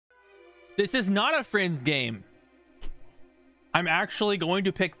This is not a friends game. I'm actually going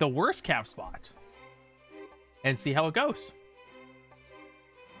to pick the worst cap spot and see how it goes.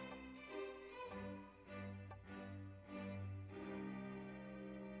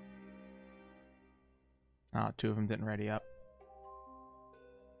 Oh, two of them didn't ready up.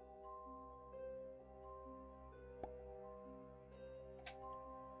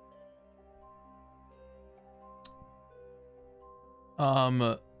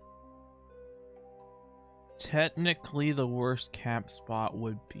 Technically the worst cap spot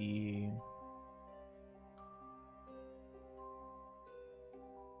would be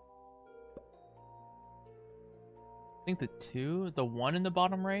I think the one in the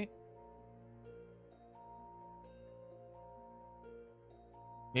bottom right.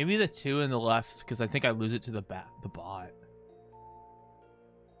 Maybe the two in the left, because I think I lose it to the bot.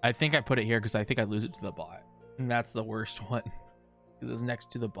 I think I put it here because I think I lose it to the bot. And that's the worst one. Because it's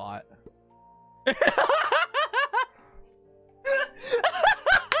next to the bot. He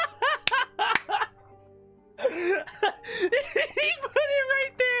put it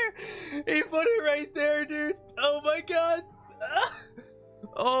right there. He put it right there, dude. Oh my god.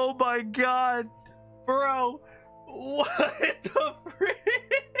 Oh my god. Bro. What the frick?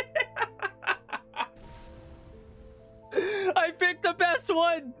 I picked the best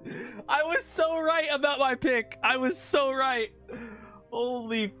one. I was so right about my pick. I was so right.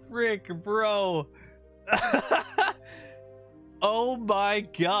 Holy frick, bro. Oh my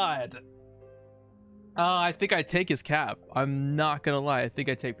god. I think I take his cap. I'm not gonna lie. I think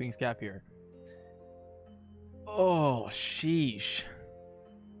I take Pink's cap here. Oh, sheesh.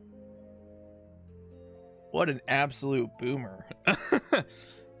 What an absolute boomer.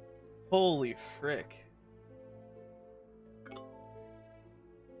 Holy frick.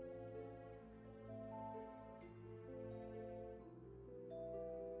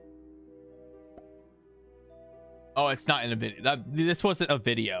 Oh, it's not in a video. This wasn't a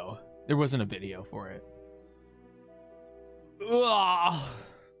video. There wasn't a video for it. Ugh.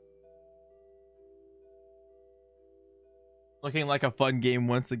 Looking like a fun game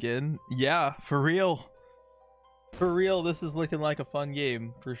once again. Yeah, for real. For real, this is looking like a fun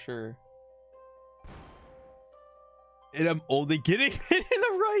game, for sure. And I'm only getting hit in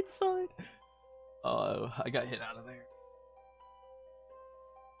the right side. Oh, I got hit out of there.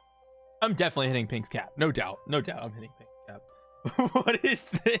 I'm definitely hitting Pink's cap. No doubt. No doubt I'm hitting Pink's cap. What is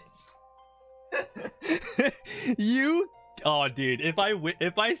this? You... Oh, dude. If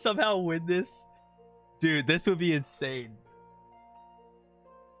I somehow win this... Dude, this would be insane.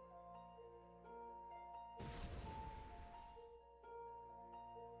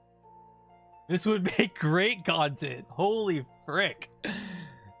 This would make great content. Holy frick.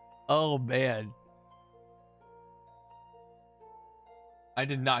 Oh, man. I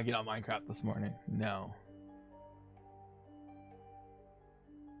did not get on Minecraft this morning. No.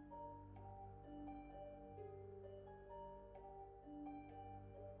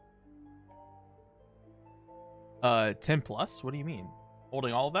 Uh, 10 plus? What do you mean?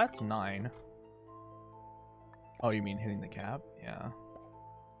 Holding all of that's 9. Oh, you mean hitting the cap? Yeah.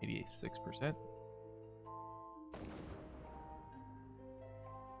 86%.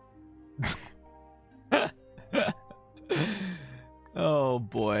 Oh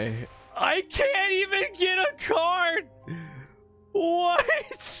boy. I can't even get a card.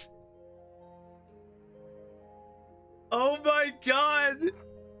 What? Oh my god.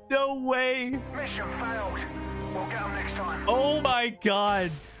 No way. Mission failed. We'll get them next time. Oh my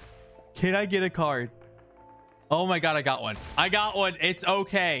god. Can I get a card? Oh my god, I got one. I got one. It's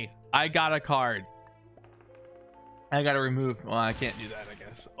okay. I got a card. I gotta remove. Well, I can't do that, I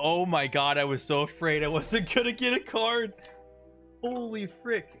guess. Oh my god, I was so afraid I wasn't gonna get a card. Holy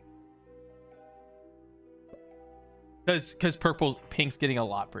frick. Because Pink's getting a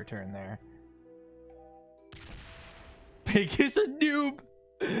lot per turn there. Pink is a noob.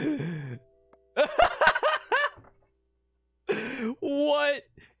 What?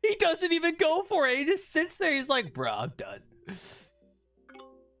 He doesn't even go for it. He just sits there. He's like, bro, I'm done.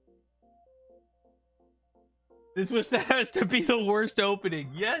 This has to be the worst opening.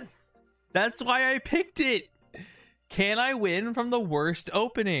 Yes. That's why I picked it. Can I win from the worst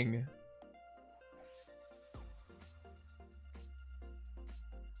opening?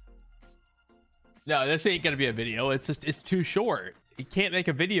 No, this ain't gonna be a video. It's just, it's too short. You can't make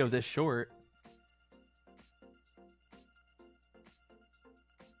a video this short.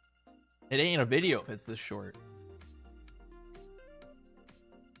 It ain't a video if it's this short.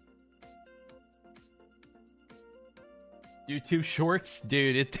 YouTube Shorts,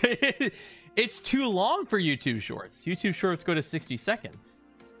 dude, it's too long for YouTube Shorts. YouTube Shorts go to 60 seconds.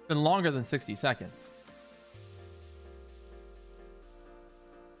 been longer than 60 seconds.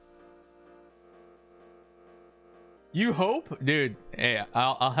 You hope? Dude, hey,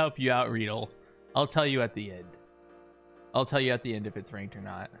 I'll help you out, Riedel. I'll tell you at the end. I'll tell you at the end if it's ranked or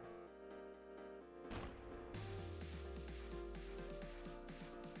not.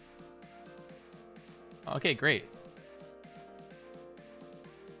 Okay, great.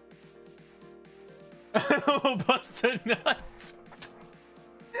 Busted nuts.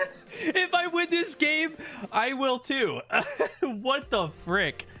 If I win this game, I will too. What the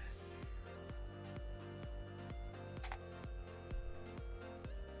frick?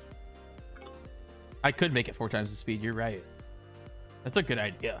 I could make it 4 times the speed. You're right. That's a good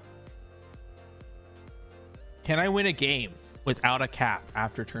idea. Can I win a game without a cap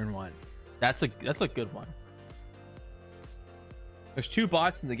after turn 1? That's a good one. There's 2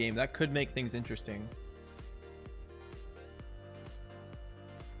 bots in the game. That could make things interesting.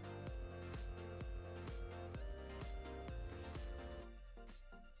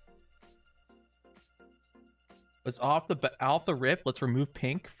 Let's off the rip. Let's remove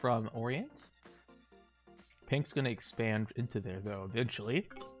pink from Orient. Pink's gonna expand into there though eventually.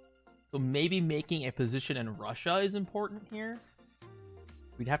 So maybe making a position in Russia is important here.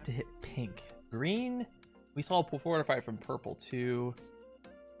 We'd have to hit pink. Green, we saw a fortify from purple too.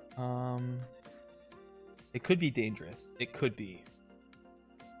 It could be dangerous. It could be.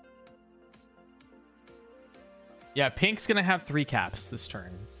 Yeah, pink's gonna have 3 caps this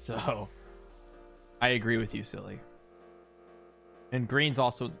turn, so I agree with you, Silly. And green's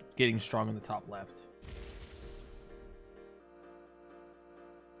also getting strong in the top left.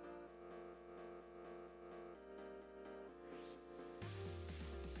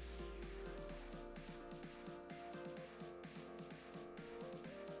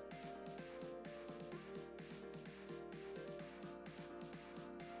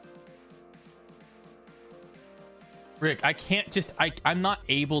 Rick, I can't just I'm not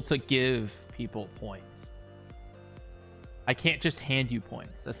able to give people points. I can't just hand you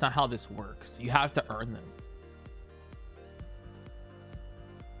points. That's not how this works. You have to earn them.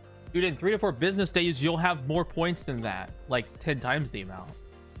 Dude, in 3 to 4 business days, you'll have more points than that. Like 10 times the amount.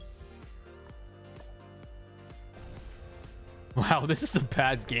 Wow, this is a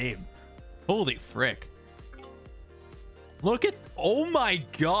bad game. Holy frick. Look at, oh my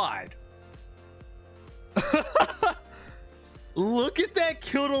god. Look at that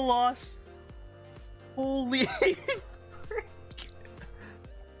kill to loss. Holy frick.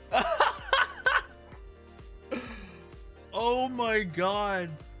 Oh my god.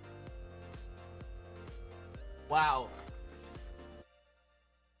 Wow.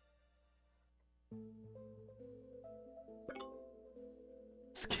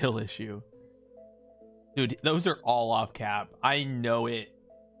 Skill issue. Dude, those are all off cap. I know it.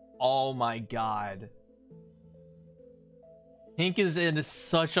 Oh my god. Pink is in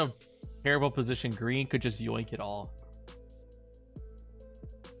such a terrible position. Green could just yoink it all.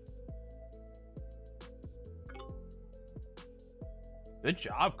 Good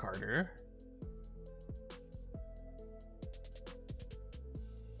job, Carter.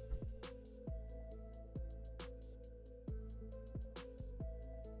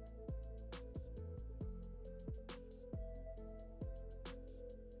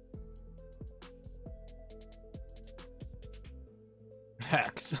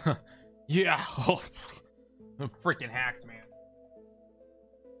 Hacks. Yeah. Oh, freaking hacks, man.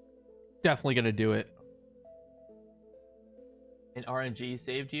 Definitely gonna do it. And RNG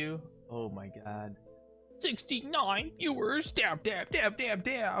saved you? Oh my god. 69 viewers. Dab, dab, dab, dab,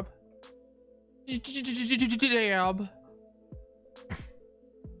 dab. Dab.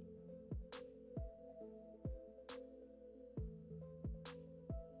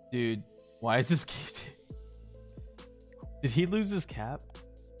 Dude, why is this game? Did he lose his cap?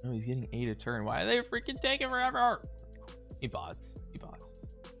 No, he's getting 8 a turn. Why are they freaking taking forever? He bots. He bots.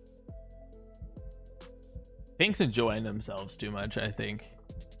 Pink's enjoying themselves too much, I think.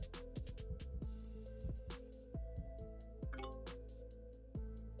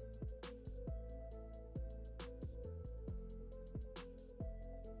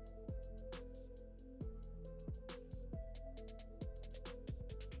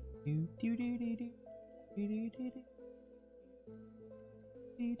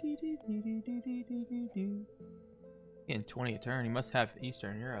 Getting 20 a turn. He must have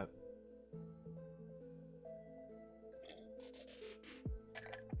Eastern Europe.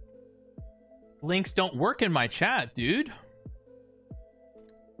 Links don't work in my chat, dude.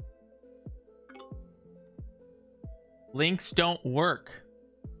 Links don't work.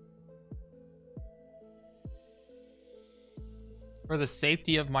 For the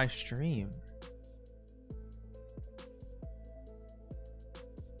safety of my stream.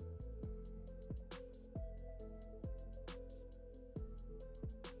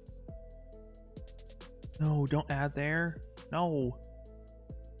 No, don't add there. No.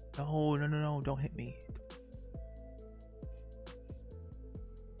 No, no, no, no, don't hit me.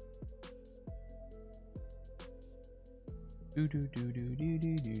 Do do do do do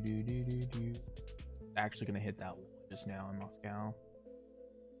do do do do do do. Actually gonna hit that one just now in Moscow.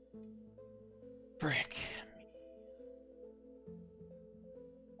 Frick.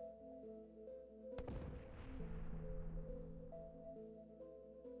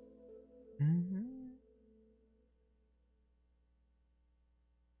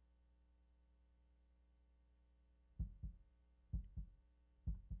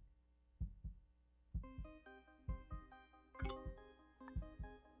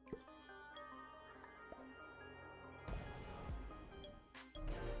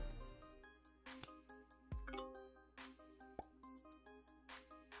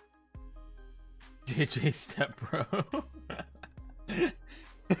 JJ step bro.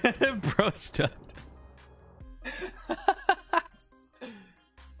 Bro stuffed.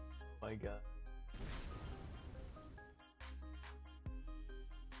 My god.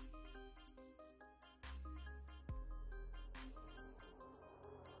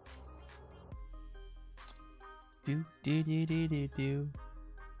 Do do do do do do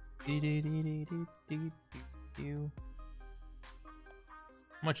do do do do do do do.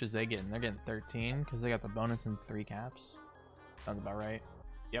 How much is they getting? They're getting 13 because they got the bonus and 3 caps. Sounds about right.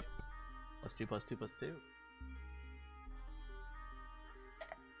 Yep. +2 +2 +2.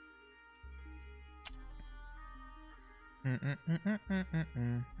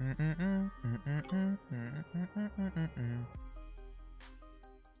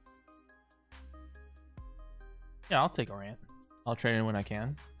 Yeah, I'll take a rant. I'll trade in when I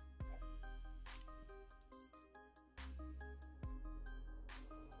can.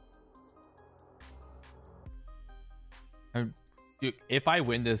 Dude, if I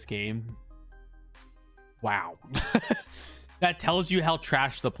win this game, wow. That tells you how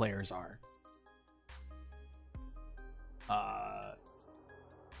trash the players are.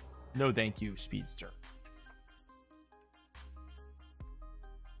 No thank you, Speedster.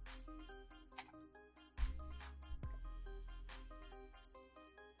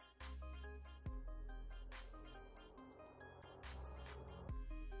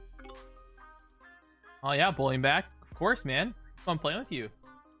 Oh yeah, bowling back. Of course, man. I'm playing with you.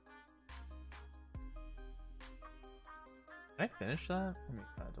 Can I finish that? Let me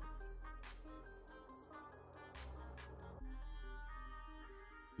try to...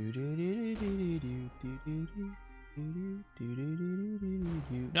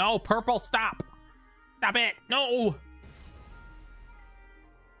 No, purple, stop! Stop it! No!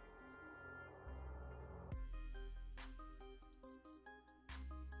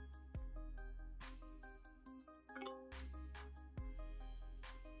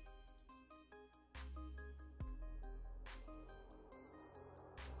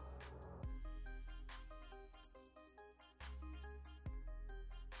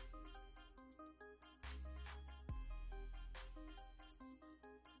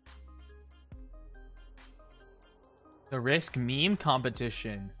 The Risk meme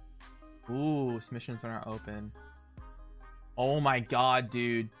competition. Ooh, submissions are not open. Oh my god,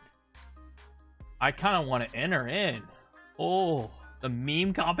 dude. I kind of want to enter in. Oh, the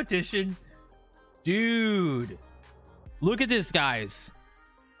meme competition. Dude. Look at this, guys.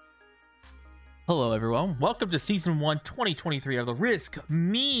 Hello, everyone. Welcome to Season 1, 2023 of the Risk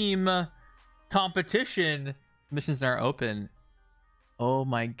meme competition. Submissions are open. Oh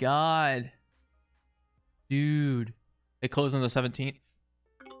my god. Dude. They close on the 17th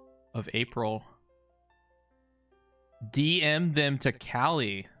of April. DM them to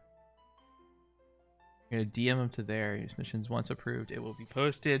Cali. You're gonna DM them to there. Your missions once approved, it will be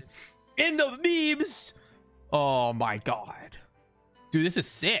posted in the memes. Oh my god. Dude, this is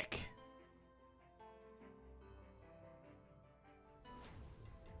sick.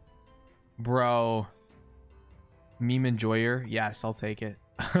 Bro. Meme enjoyer? Yes, I'll take it.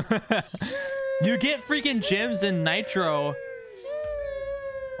 You get freaking gems in Nitro.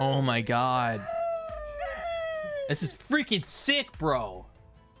 Oh my god. This is freaking sick, bro.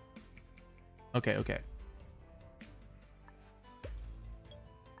 Okay, okay.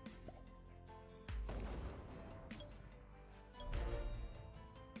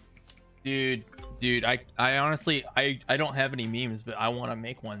 Dude, I honestly, I don't have any memes, but I want to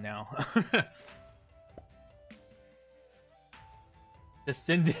make one now. Just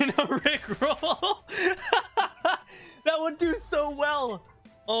send in a Rickroll. That would do so well.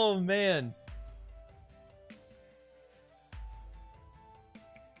 Oh man.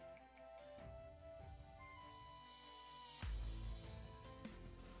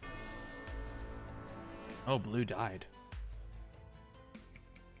 Oh, blue died.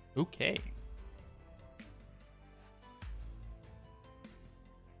 Okay.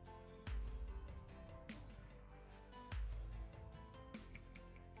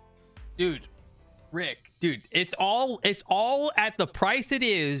 Dude, Rick, dude, it's all at the price it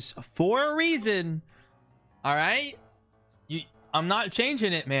is for a reason. All right? I'm not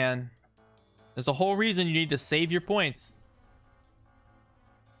changing it, man. There's a whole reason you need to save your points.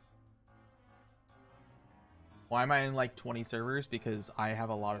 Why am I in like 20 servers? Because I have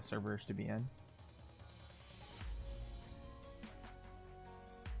a lot of servers to be in.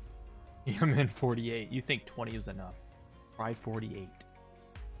 I'm in 48. You think 20 is enough. Try 48.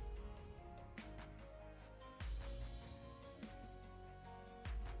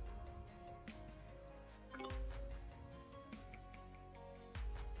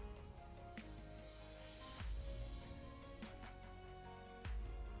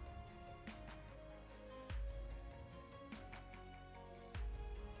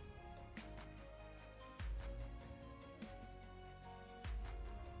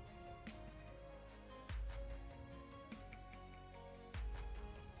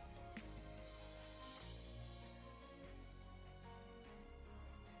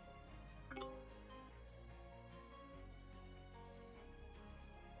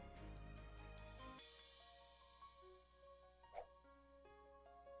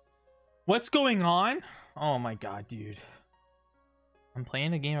 What's going on? Oh my god, dude. I'm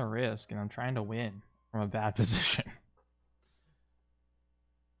playing a game of Risk and I'm trying to win from a bad position.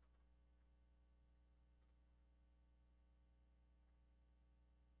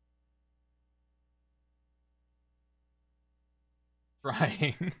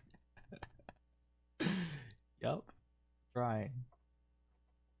 Trying. Yep. Trying.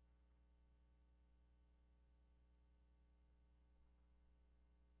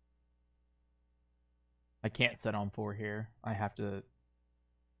 I can't set on 4 here. I have to.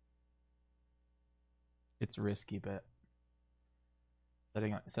 It's risky, but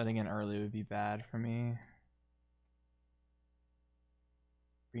setting in early would be bad for me.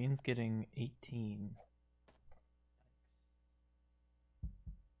 Green's getting 18.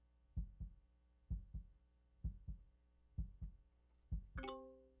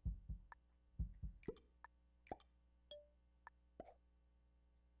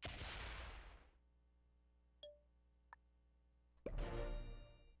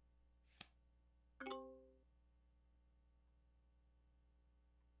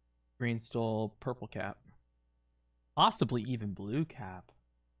 Green's still purple cap. Possibly even blue cap.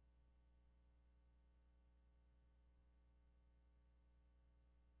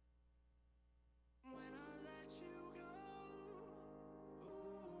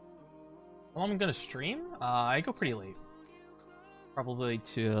 Well, I'm gonna stream. I go pretty late. Probably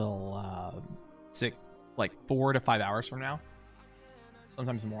till 4 to 5 hours from now.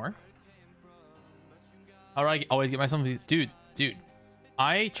 Sometimes more. How do I always get myself these? Dude.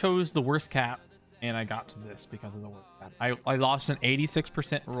 I chose the worst cap, and I got to this because of the worst cap. I lost an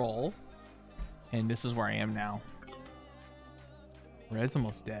 86% roll, and this is where I am now. Red's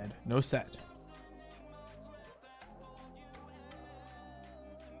almost dead. No set.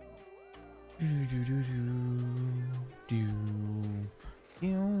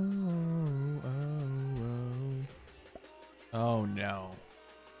 Oh no.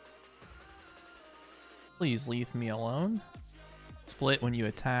 Please leave me alone. Split when you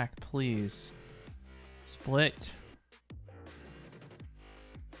attack, please. Split.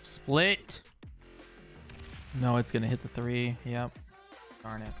 Split. No, it's gonna hit the 3. Yep.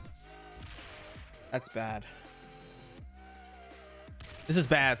 Darn it. That's bad. This is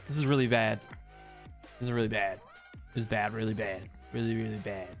bad. This is really bad. This is really bad. This is bad, really bad. Really, really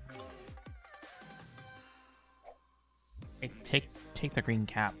bad. Hey, take the green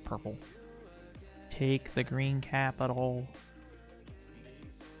cap, purple. Take the green cap at all.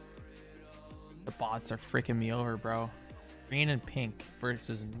 The bots are freaking me over, bro. Green and pink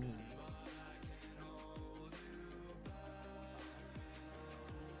versus me.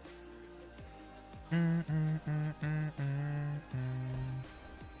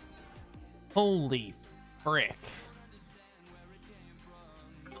 Holy frick.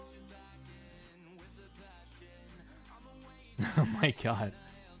 Oh my god.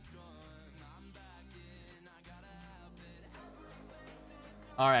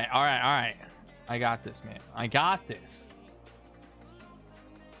 Alright. I got this, man. I got this.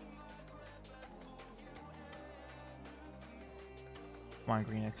 Come on,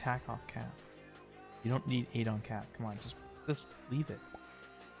 green. Attack off cap. You don't need 8 on cap. Come on, just leave it.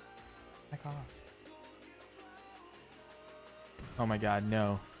 Attack off. Oh my god,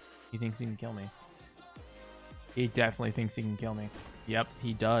 no. He thinks he can kill me. He definitely thinks he can kill me. Yep,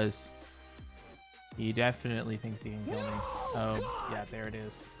 he does. He definitely thinks he can kill me. Oh, God. Yeah, there it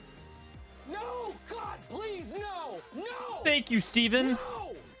is. No! God, please, no! No! Thank you, Steven.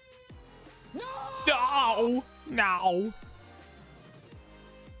 No! No! No!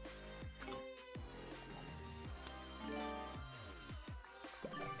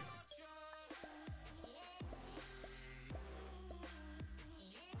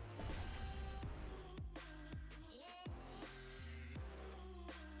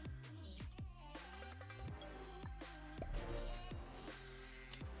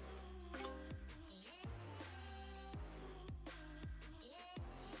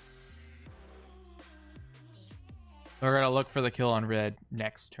 We're gonna look for the kill on red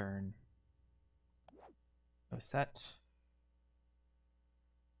next turn. No set.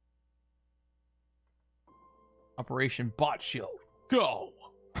 Operation Bot Shield. Go!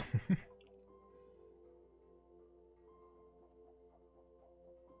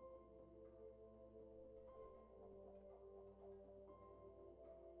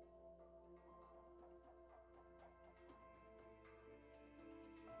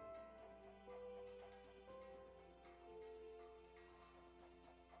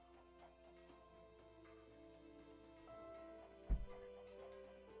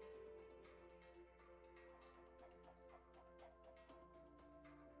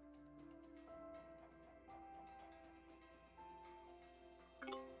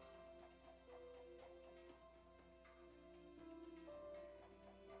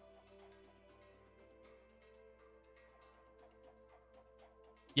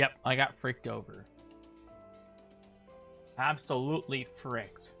 Yep, I got fricked over. Absolutely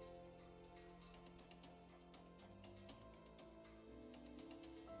fricked.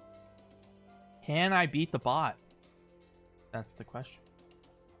 Can I beat the bot? That's the question.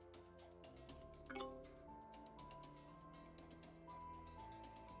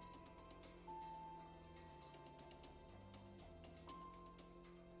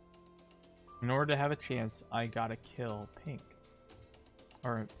 In order to have a chance, I gotta kill pink.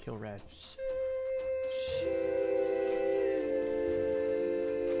 Or kill red.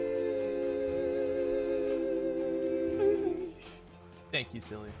 Thank you,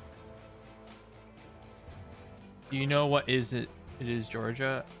 silly. Do you know what is it? It is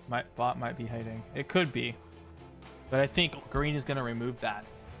Georgia. My bot might be hiding. It could be. But I think green is going to remove that.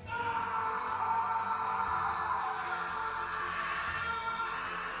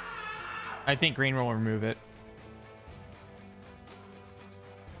 I think green will remove it.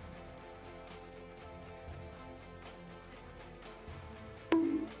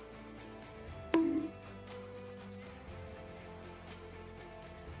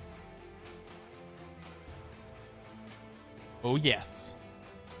 Oh, yes.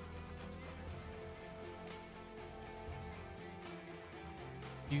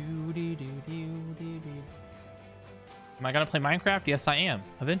 Am I gonna play Minecraft? Yes, I am.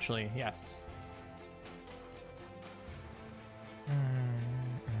 Eventually, yes.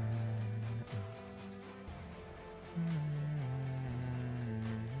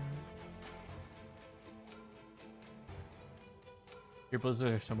 Your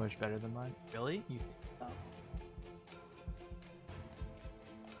blizzards are so much better than mine. Really? You think so?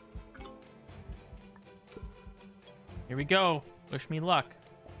 Here we go. Wish me luck.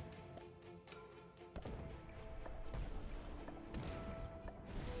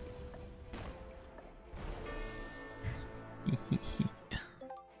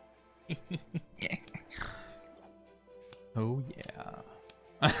 Oh yeah.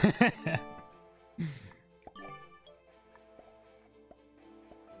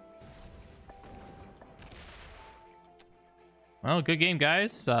 Well, good game,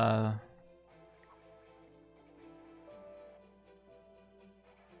 guys.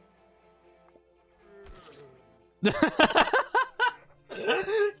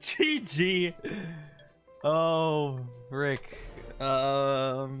 GG. Oh, Rick.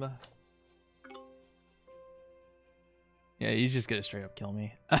 Yeah, he's just gonna straight up kill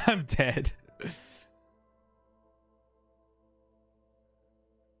me. I'm dead.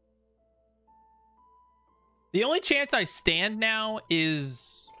 The only chance I stand now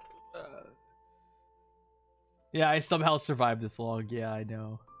is... yeah, I somehow survived this long. Yeah, I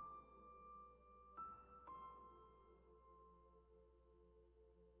know.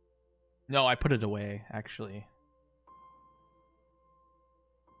 No, I put it away, actually.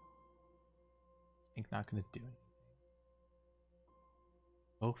 I think not gonna do it.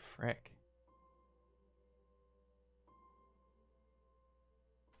 Oh, frick.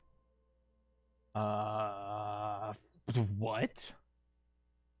 What?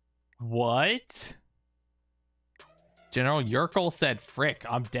 What? General Yerkel said, frick,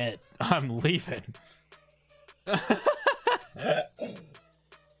 I'm dead. I'm leaving.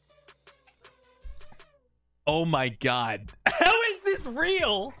 Oh my god. How is this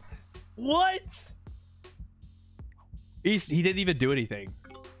real? What? He didn't even do anything.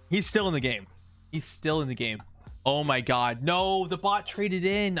 He's still in the game. He's still in the game. Oh my god. No, the bot traded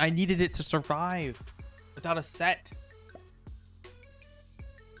in. I needed it to survive without a set.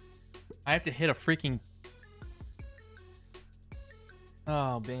 I have to hit a freaking...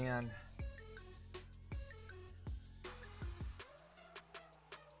 Oh, man.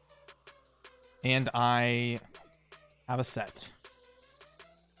 And I have a set.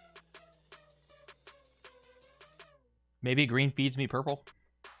 Maybe green feeds me purple.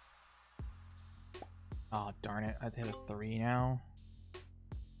 Oh, darn it. I hit a 3 now.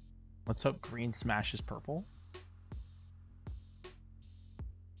 Let's hope green smashes purple.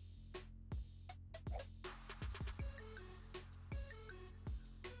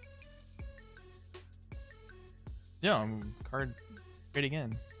 Yeah, I'm card trade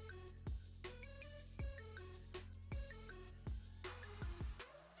again.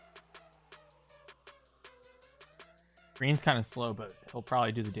 Green's kind of slow, but he'll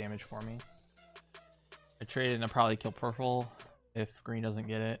probably do the damage for me. I traded and I'll probably kill purple if green doesn't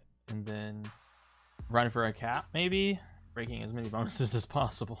get it. And then run for a cap, maybe? Breaking as many bonuses as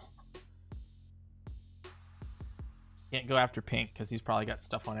possible. Can't go after pink because he's probably got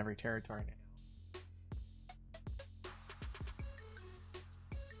stuff on every territory now.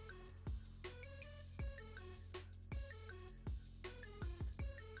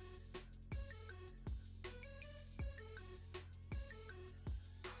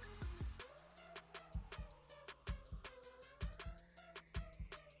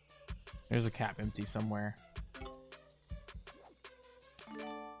 There's a cap empty somewhere.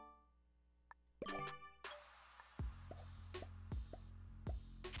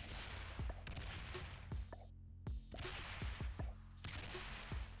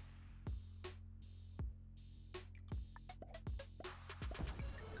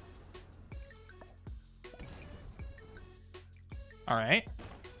 All right.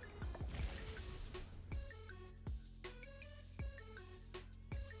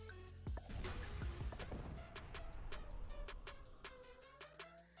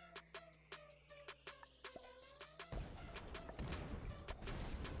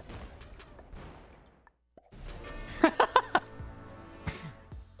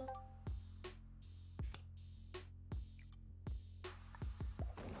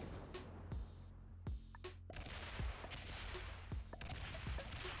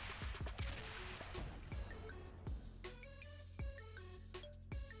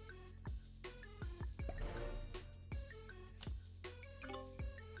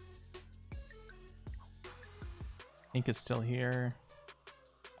 Pink is still here.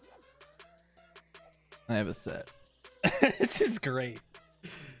 I have a set. This is great.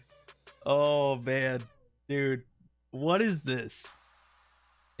 Oh man, dude, what is this?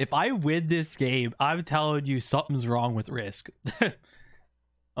 If I win this game, I'm telling you something's wrong with Risk.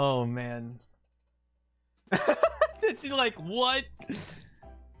 Oh man. It's like, what?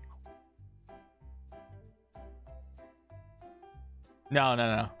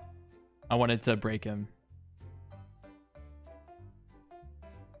 No. I wanted to break him.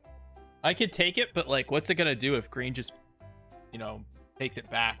 I could take it, but like, what's it gonna do if green just, you know, takes it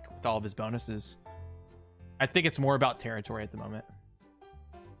back with all of his bonuses? I think it's more about territory at the moment.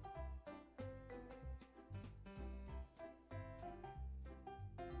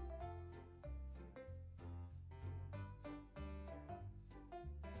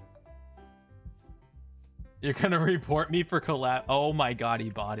 You're gonna report me for collab? Oh my god, he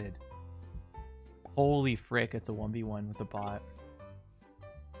botted. Holy frick, it's a 1v1 with a bot.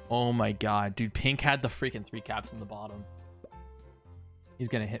 Oh my god, dude, pink had the freaking 3 caps in the bottom. He's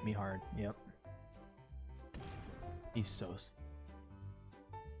gonna hit me hard. Yep. He's so...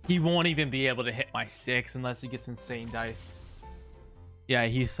 He won't even be able to hit my 6 unless he gets insane dice. Yeah,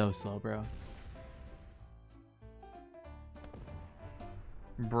 he's so slow, bro.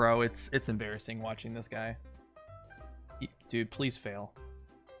 Bro, it's embarrassing watching this guy. Dude, please fail.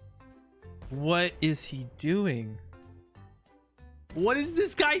 What is he doing? What is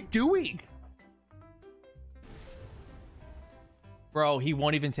this guy doing? Bro, he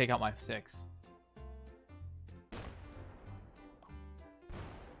won't even take out my 6.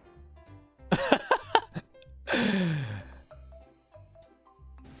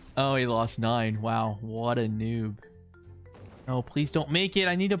 Oh, he lost 9. Wow, what a noob. No, please don't make it.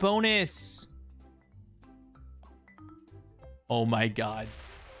 I need a bonus. Oh my god.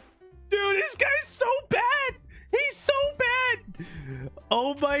 Dude, this guy's so bad. He's so bad.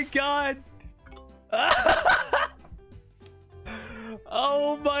 Oh my god.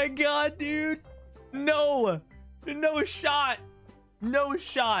 Oh my god, dude. No. No shot. No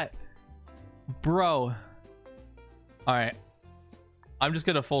shot. Bro. All right. I'm just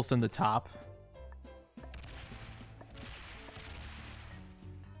going to full send the top.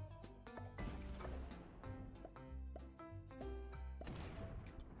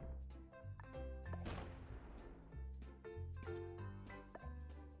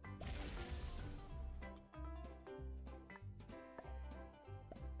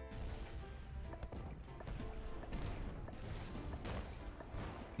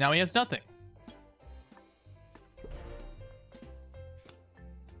 Now he has nothing.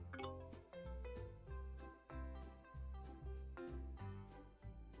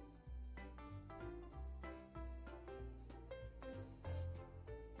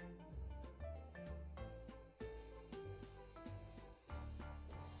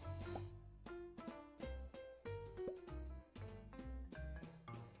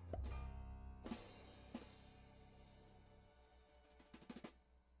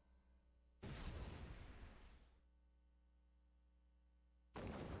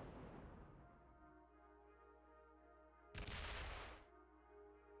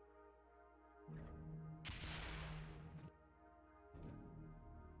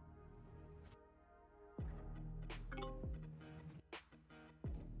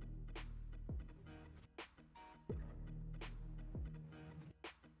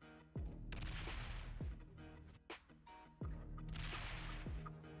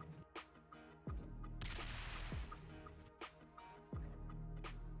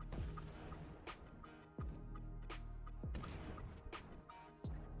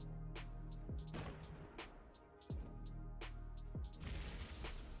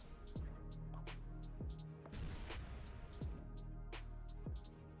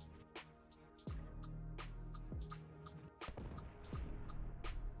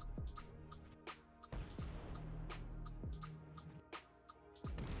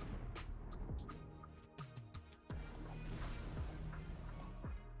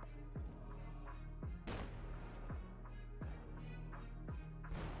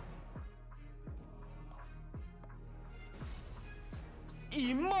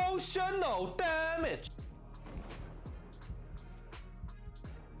 Emotional damage.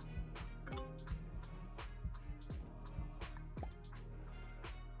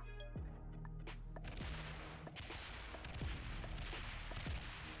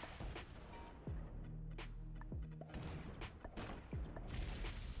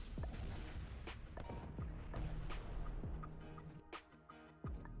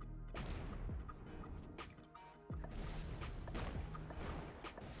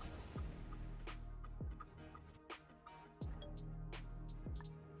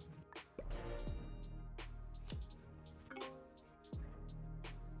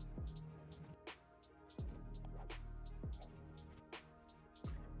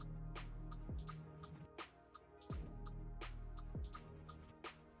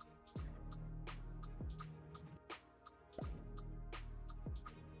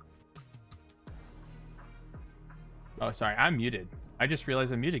 Oh, sorry. I'm muted. I just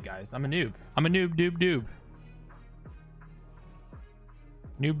realized I'm muted, guys. I'm a noob. I'm a noob, noob, noob.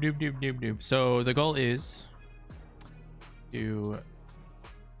 Noob, noob, noob, noob, noob. So the goal is to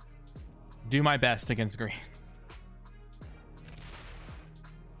do my best against green.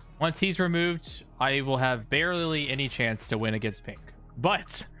 Once he's removed, I will have barely any chance to win against pink.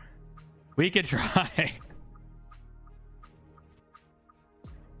 But we could try.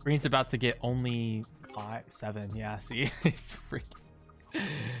 Green's about to get only 5, 7. Yeah, see, he's freaking.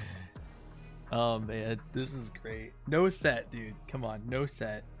 Oh man, this is great. No set, dude. Come on, no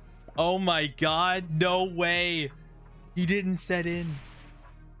set. Oh my god, no way. He didn't set in.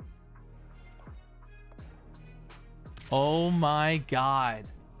 Oh my god.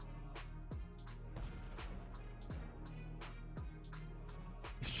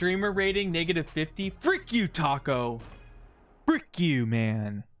 Streamer rating -50. Frick you, Taco. Frick you,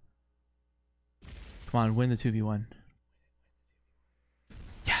 man. Come on, win the 2v1.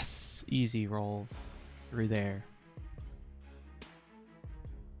 Yes, easy rolls through there.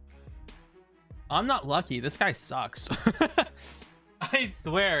 I'm not lucky. This guy sucks. I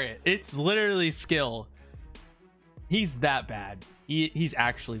swear it. It's literally skill. He's that bad. He's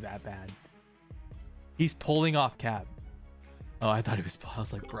actually that bad. He's pulling off cap. Oh, I thought he was. I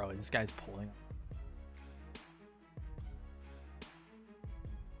was like, bro, this guy's pulling.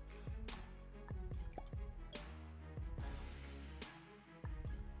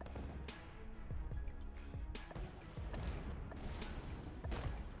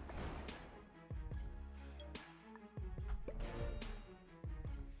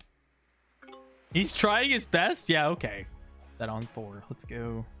 He's trying his best. Yeah, okay. That on 4. Let's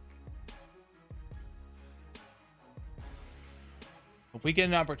go. If we get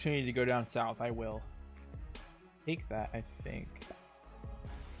an opportunity to go down south, I will take that, I think.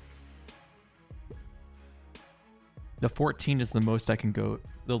 The 14 is the most I can go,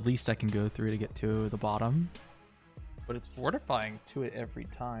 the least I can go through to get to the bottom. But it's fortifying to it every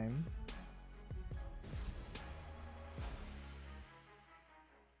time.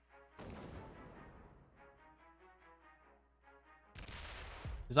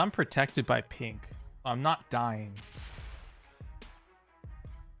 Because I'm protected by pink. I'm not dying.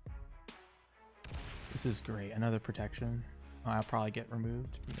 This is great. Another protection. Oh, I'll probably get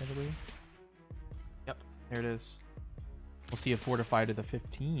removed immediately. Yep, there it is. We'll see a fortify to the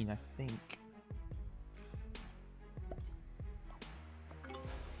 15, I think.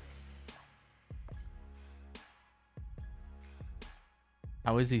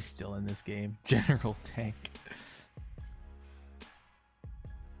 How is he still in this game? General tank.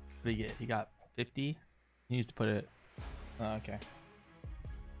 What did he get? He got 50? He needs to put it... Oh, okay.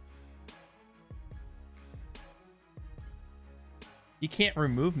 He can't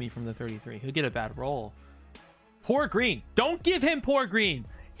remove me from the 33. He'll get a bad roll. Poor green. Don't give him poor green.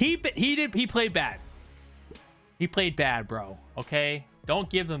 He played bad. He played bad, bro. Okay? Don't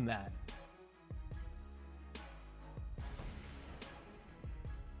give him that.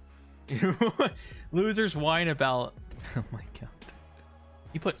 Losers whine about... Oh my god.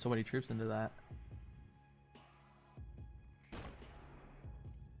 He put so many troops into that.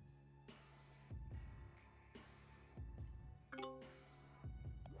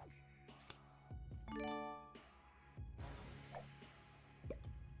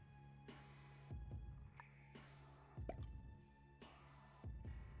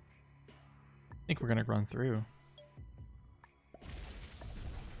 I think we're gonna run through.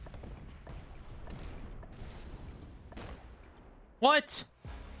 What?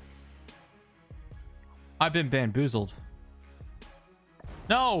 I've been bamboozled.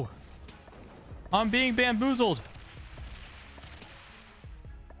 No! I'm being bamboozled.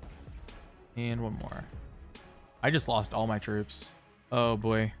 And one more. I just lost all my troops. Oh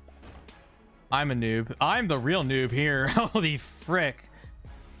boy. I'm a noob. I'm the real noob here. Holy frick.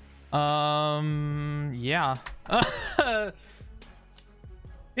 Yeah.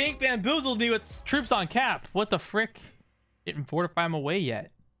 Pink bamboozled me with troops on cap. What the frick? Didn't fortify him away yet.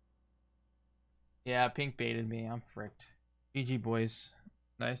 Yeah, pink baited me. I'm fricked. GG boys.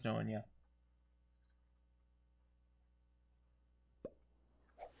 Nice knowing you.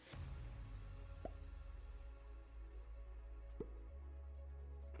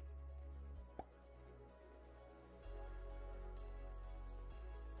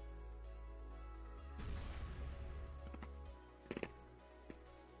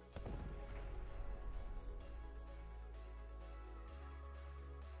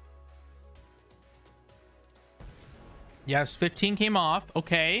 Yes, 15 came off.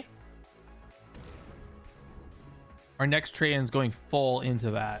 Okay. Our next trade-in is going full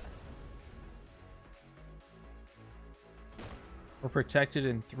into that. We're protected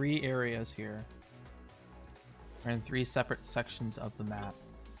in 3 areas here. We're in 3 separate sections of the map.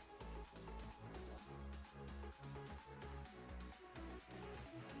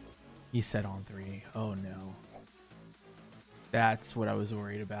 He said on 3. Oh no. That's what I was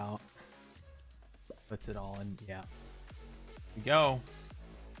worried about. Puts it all in. Yeah. We go.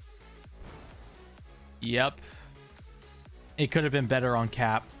 Yep. It could have been better on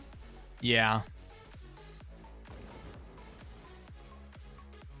cap. Yeah.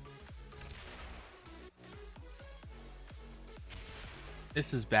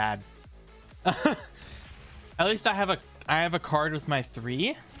 This is bad. At least I have a card with my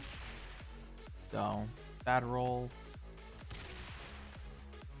 3. So, bad roll.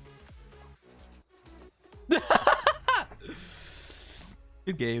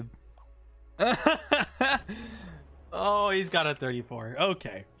 Good game. Oh, he's got a 34.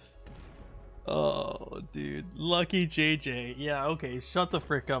 Okay. Oh, dude. Lucky JJ. Yeah, okay. Shut the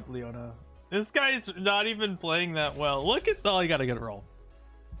frick up, Leona. This guy's not even playing that well. Look at... Oh, you gotta get a roll.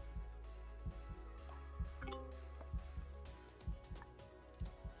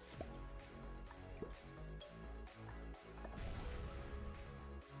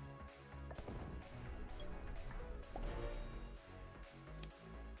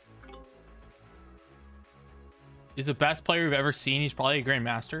 He's the best player we've ever seen. He's probably a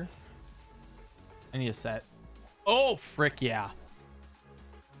grandmaster. I need a set. Oh, frick yeah.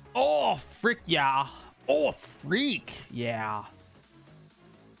 Oh, frick yeah. Oh, freak. Yeah. I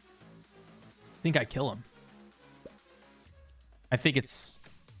think I kill him. I think it's...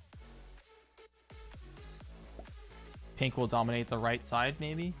 Pink will dominate the right side,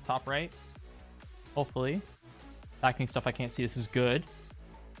 maybe. Top right. Hopefully. Attacking stuff I can't see. This is good.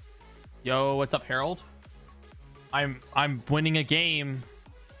 Yo, what's up, Harold? I'm winning a game.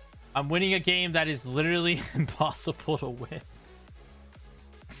 I'm winning a game that is literally impossible to win.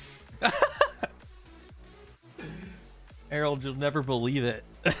 Harold, you'll never believe it.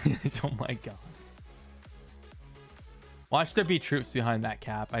 Oh my god. Watch there be troops behind that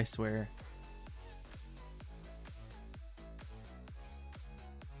cap, I swear.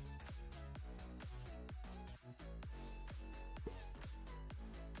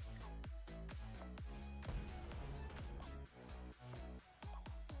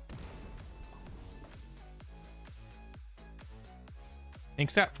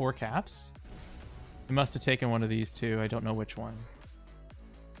 Pink's got 4 caps. He must have taken one of these too. I don't know which one.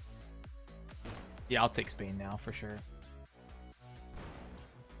 Yeah, I'll take Spain now for sure.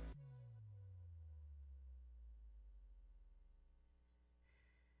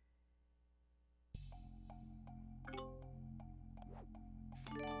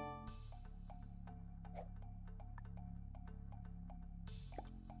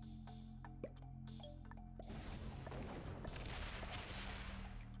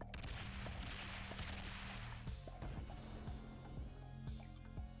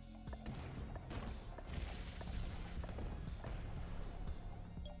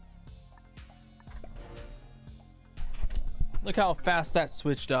 Look how fast that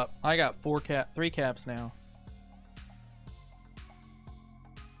switched up. I got 3 caps now.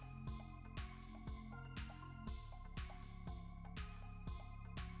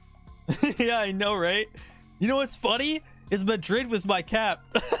 Yeah, I know, right? You know what's funny? Is Madrid was my cap.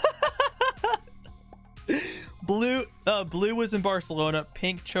 Blue was in Barcelona.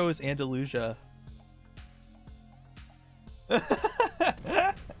 Pink chose Andalusia.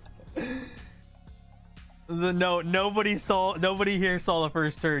 Nobody here saw the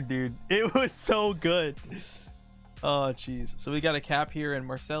first turn, dude. It was so good. Oh jeez. So we got a cap here in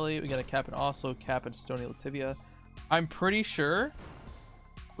Marseille, we got a cap in Oslo, cap in Estonia Latvia. I'm pretty sure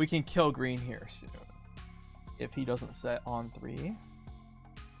we can kill green here soon if he doesn't set on 3.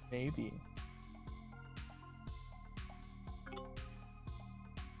 Maybe.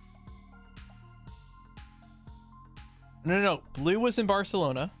 No. Blue was in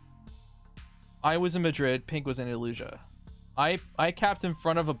Barcelona. I was in Madrid. Pink was in Andalusia. I capped in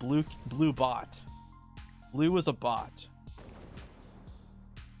front of a blue bot. Blue was a bot.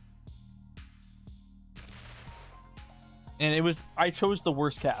 And it was, I chose the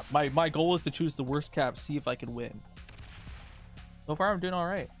worst cap. My goal was to choose the worst cap, see if I could win. So far I'm doing all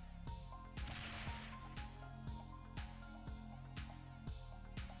right.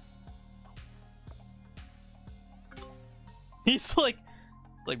 He's like,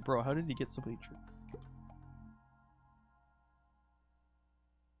 bro, how did he get so many troops?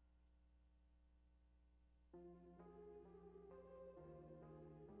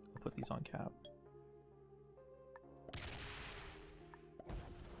 I'll put these on cap.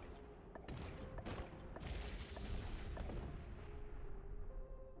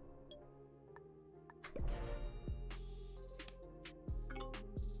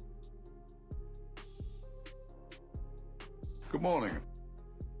 Good morning.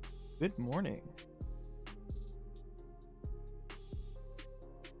 Good morning.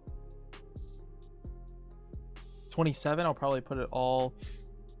 $27. I'll probably put it all.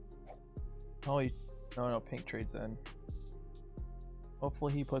 Probably no. Pink trades in.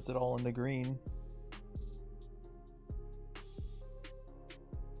 Hopefully he puts it all into green.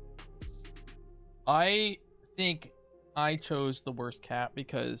 I think I chose the worst cap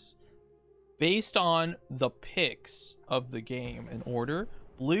because based on the picks of the game in order,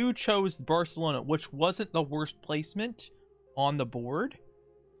 Blue chose Barcelona, which wasn't the worst placement on the board.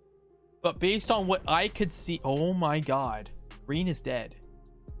 But based on what I could see, oh my god, green is dead.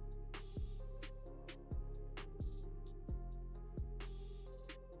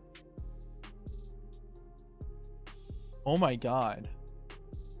 Oh my god.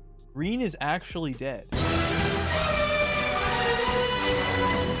 Green is actually dead.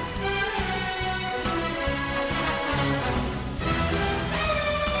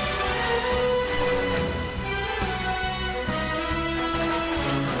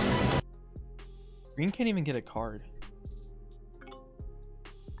 Green can't even get a card.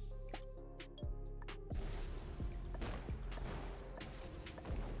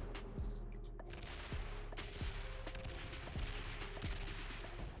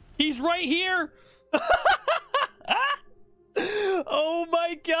 He's right here. Oh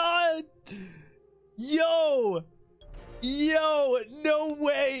my god. Yo, no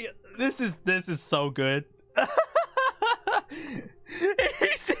way. This is so good. He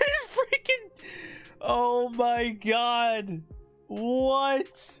said freaking, oh my god.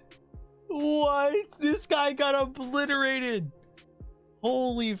 What? This guy got obliterated.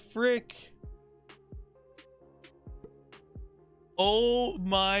 Holy frick. Oh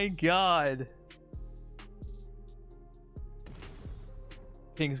my god.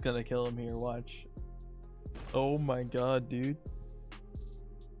 King's gonna kill him here, watch. Oh my god, dude.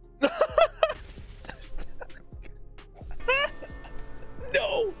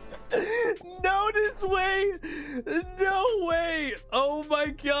 No! No, this way! No way! Oh my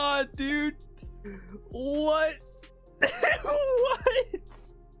god, dude! What? What?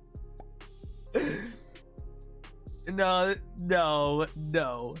 No.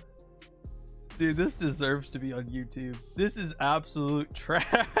 Dude, this deserves to be on YouTube. This is absolute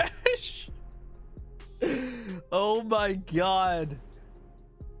trash. Oh my god.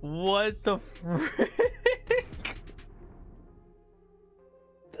 What the frick?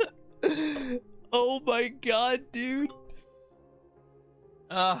 Oh my god, dude.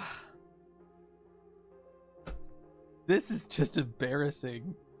 This is just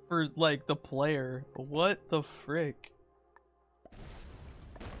embarrassing for like the player. What the frick?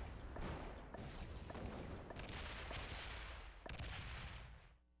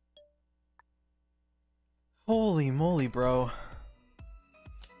 Holy moly, bro.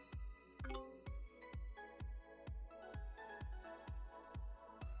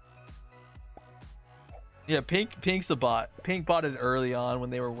 Yeah, Pink's a bot. Pink bought it early on when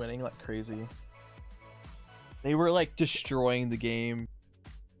they were winning like crazy. They were like destroying the game.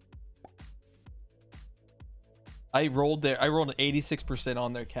 I rolled an 86%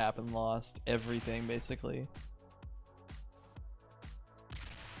 on their cap and lost everything basically.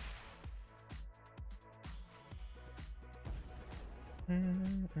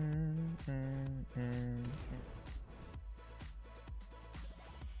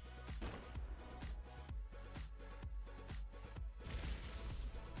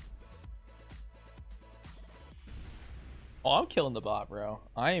 Oh, I'm killing the bot, bro.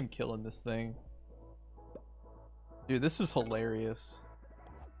 I am killing this thing. Dude, this is hilarious.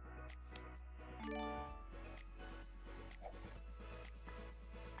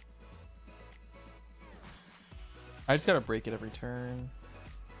 I just gotta break it every turn.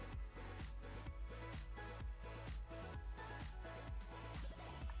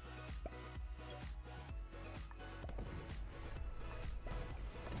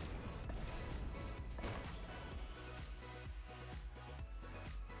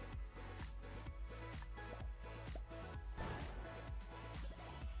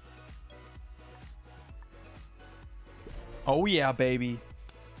 Oh yeah, baby.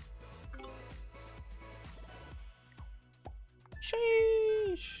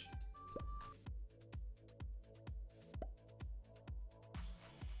 Sheesh.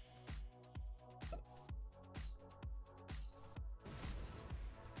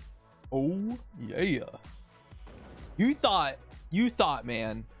 Oh yeah. You thought,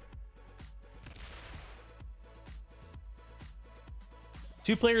 man.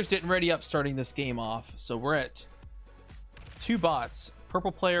 Two players didn't ready up starting this game off, so we're at two bots,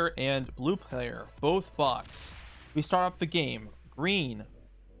 purple player and blue player, both bots. We start off the game. Green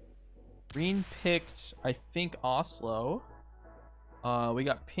picked, I think, Oslo. We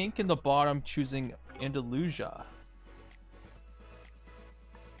got pink in the bottom choosing Andalusia.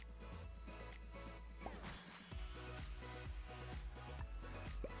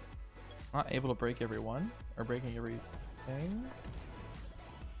 Not able to break everyone or breaking everything.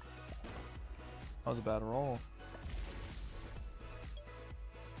 That was a bad roll.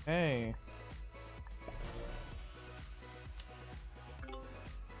 Hey.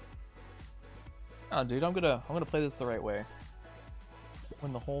 Oh, dude, I'm gonna play this the right way.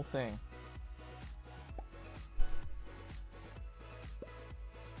 Win the whole thing.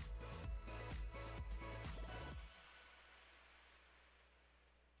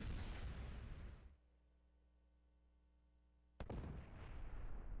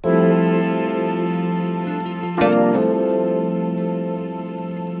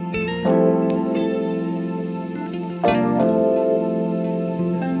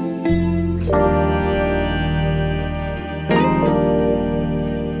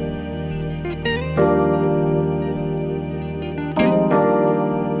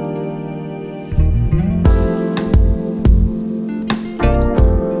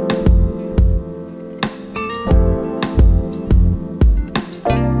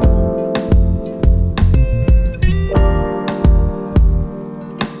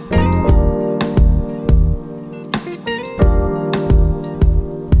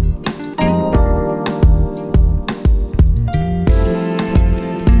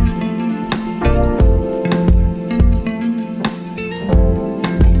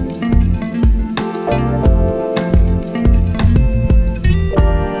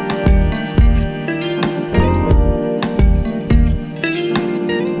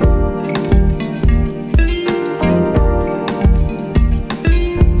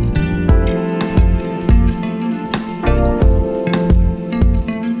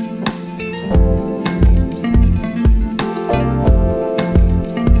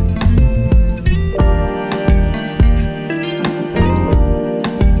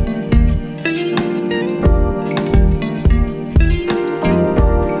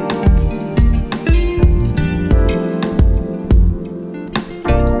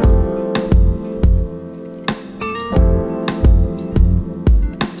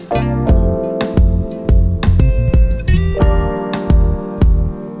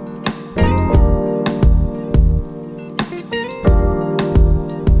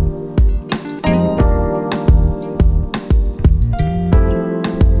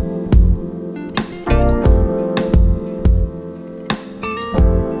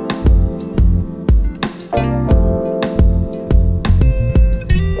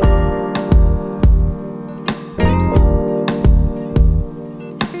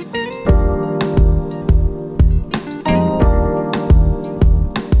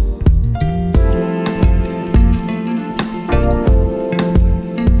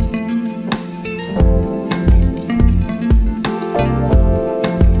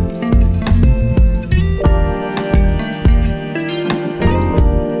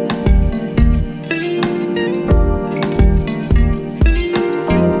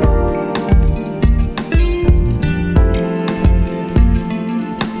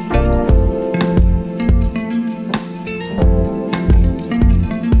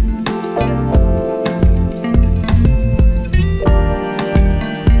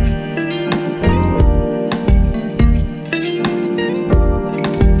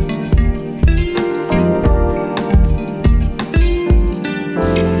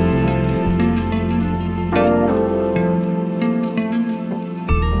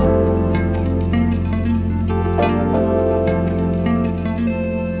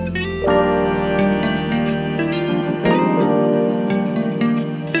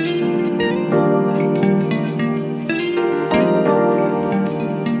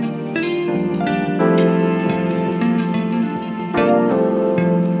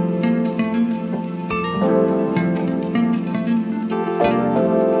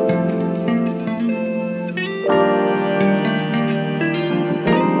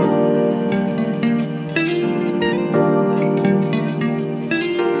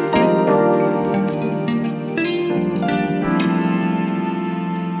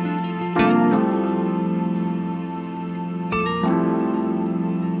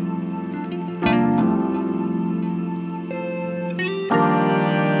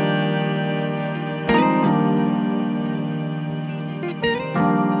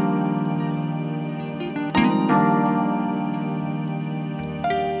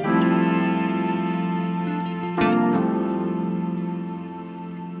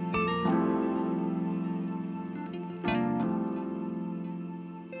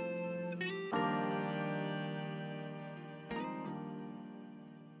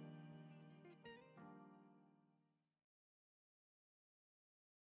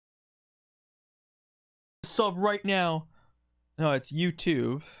 Sub right now. No, it's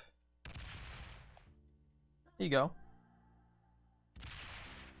YouTube. There you go.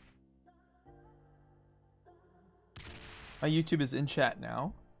 My YouTube is in chat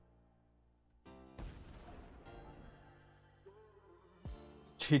now.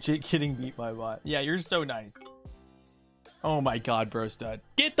 JJ getting beat by bot. Yeah, you're so nice. Oh my god, bro stud.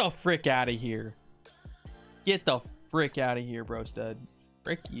 Get the frick out of here. Get the frick out of here, bro stud.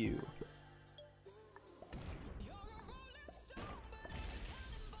 Frick you.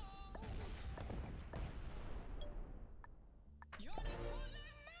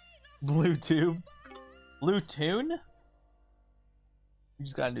 Blue tube. Blue tune? You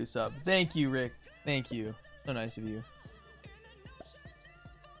just got a new sub. Thank you, Rick. Thank you. So nice of you.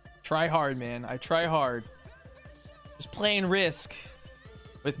 Try hard, man. I try hard. Just playing Risk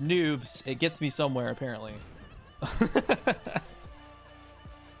with noobs. It gets me somewhere, apparently.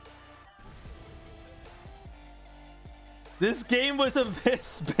 This game was a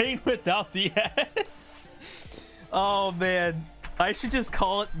Spain without the S. Oh, man. I should just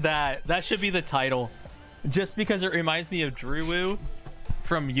call it that. That should be the title. Just because it reminds me of JJbruhh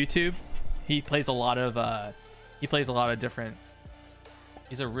from YouTube. He plays a lot of different.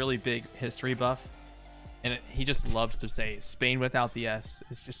 He's a really big history buff, and he just loves to say Spain without the S.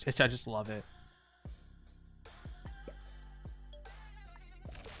 I just love it.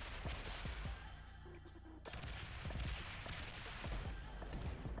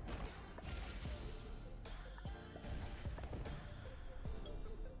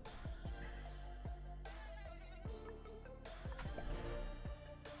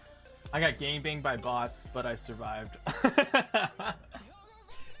 I got gangbanged by bots, but I survived. I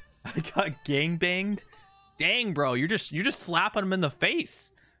got gangbanged? Dang, bro, you're just slapping them in the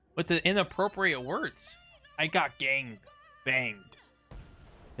face with the inappropriate words. I got gang banged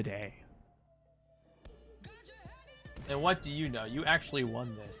today. And what do you know? You actually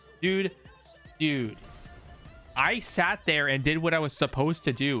won this. Dude. I sat there and did what I was supposed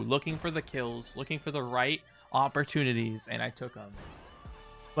to do, looking for the kills, looking for the right opportunities, and I took them.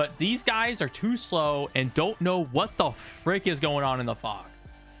 But these guys are too slow and don't know what the frick is going on in the fog.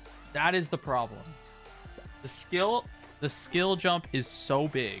 That is the problem. The skill jump is so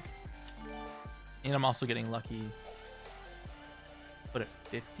big. And I'm also getting lucky. But at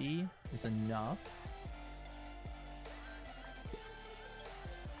 50 is enough.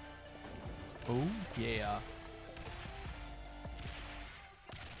 Oh, yeah.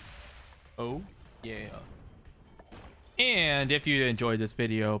 Oh, yeah. And if you enjoyed this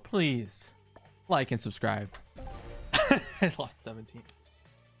video, please like and subscribe. I lost 17.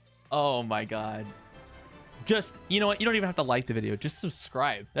 Oh my god. Just, you know what? You don't even have to like the video. Just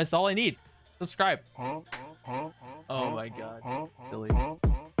subscribe. That's all I need. Subscribe. Oh my god. Silly.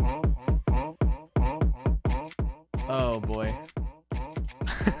 Oh boy.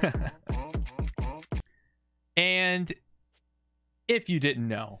 And if you didn't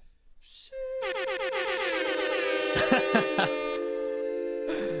know,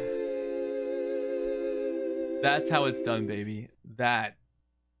 that's how it's done, baby. That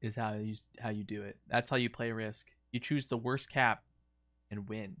is how you do it. That's how you play Risk. You choose the worst cap and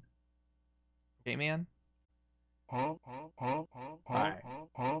win. Okay, man? Alright.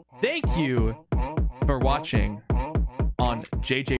 Thank you for watching on JJ.